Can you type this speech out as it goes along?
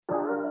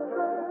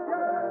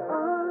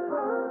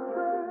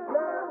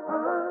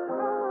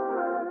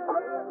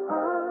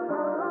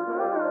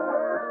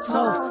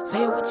So,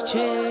 say it with your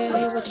chest.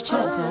 Say it with your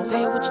chest.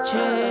 Say it with your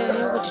chest.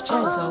 Say it with your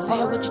chest.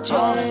 Say it with your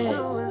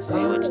chest.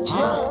 Say it with your chest.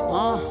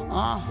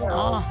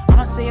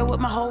 I'ma say it with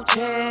my whole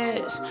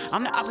chest.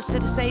 I'm the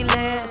opposite of say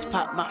less.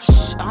 Pop my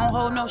I don't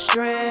hold no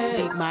stress.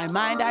 Speak my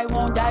mind, I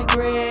won't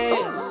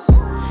digress.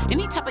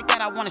 Any topic that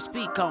I wanna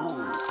speak on,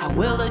 I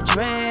will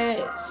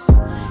address.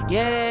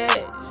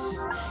 Yes.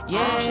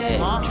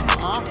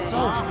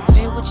 So,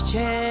 say it with your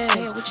chest.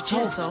 Say it with your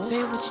chest. Say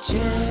it with your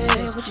chest.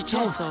 Say it with your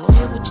chest.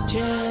 Say it with your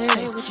chest.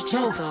 Say it with your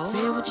chest.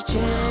 Say it with your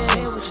chest.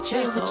 Say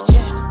it with your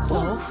chest.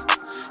 So,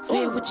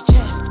 say it with your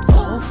chest.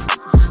 So,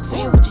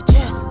 say it with your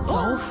chest.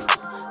 So,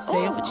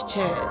 say it with your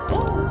chest.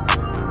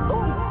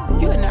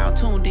 You are now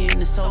tuned in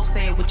to Soph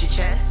Say It With Your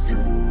Chest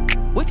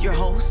with your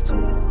host,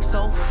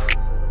 Soph.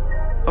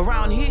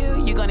 Around here,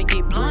 you're gonna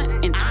get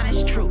blunt and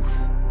honest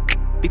truth.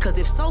 Because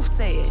if Soph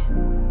say it,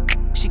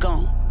 she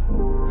gon'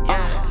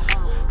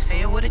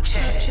 say it with a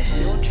chest. Purchase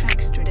your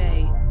tracks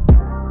today.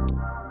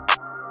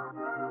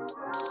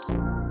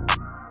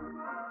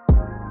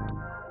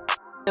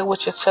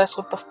 With your chest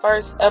with the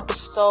first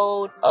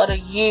episode of the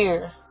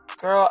year.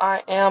 Girl,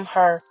 I am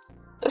her.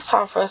 It's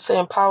time for us to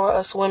empower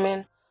us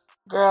women.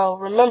 Girl,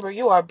 remember,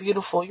 you are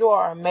beautiful. You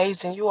are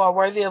amazing. You are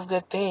worthy of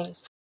good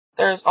things.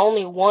 There is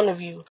only one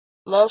of you.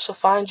 Love shall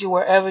find you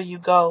wherever you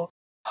go.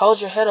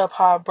 Hold your head up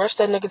high. Brush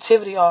that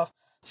negativity off.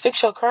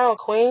 Fix your crown,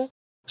 queen.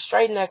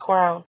 Straighten that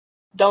crown.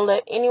 Don't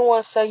let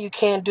anyone say you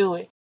can't do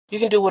it. You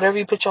can do whatever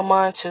you put your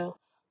mind to.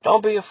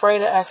 Don't be afraid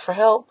to ask for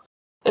help.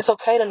 It's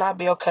okay to not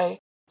be okay,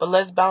 but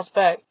let's bounce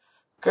back.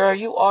 Girl,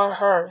 you are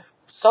her.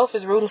 Soph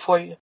is rooting for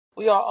you.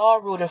 We are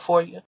all rooting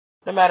for you.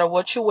 No matter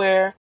what you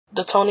wear,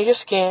 the tone of your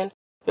skin,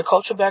 your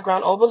cultural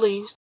background or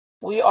beliefs,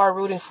 we are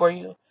rooting for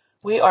you.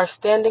 We are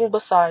standing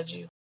beside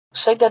you.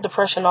 Shake that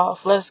depression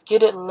off. Let's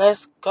get it.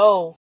 Let's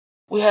go.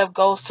 We have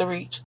goals to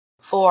reach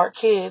for our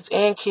kids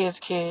and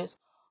kids.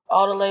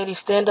 All the ladies,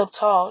 stand up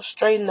tall.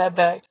 Straighten that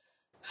back.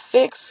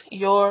 Fix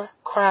your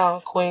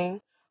crown,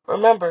 queen.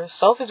 Remember,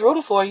 Soph is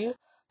rooting for you.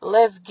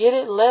 Let's get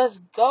it. Let's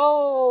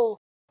go.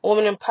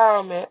 Woman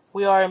empowerment.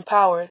 We are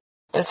empowered.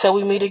 Until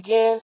we meet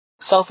again,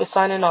 Soph is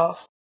signing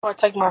off. Before I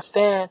take my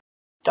stand,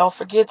 don't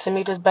forget to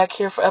meet us back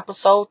here for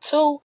episode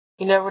 2.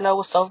 You never know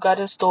what Soph got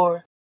in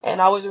store. And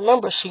always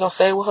remember, she gonna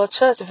say it with her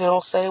chest if you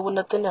don't say it with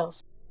nothing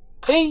else.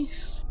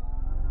 Peace.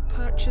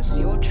 Purchase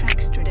your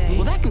tracks today.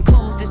 Well, that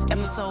concludes this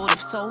episode of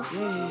Soph.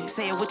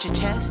 Say it with your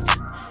chest.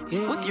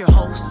 With your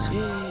host,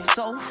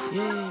 Soph.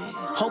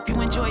 Hope you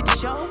enjoyed the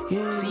show.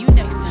 See you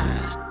next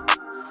time.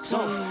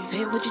 Soph,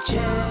 say it with your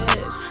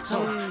chest.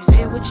 Soph,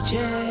 say it with your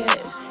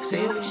chest.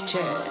 Say it with your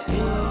chest.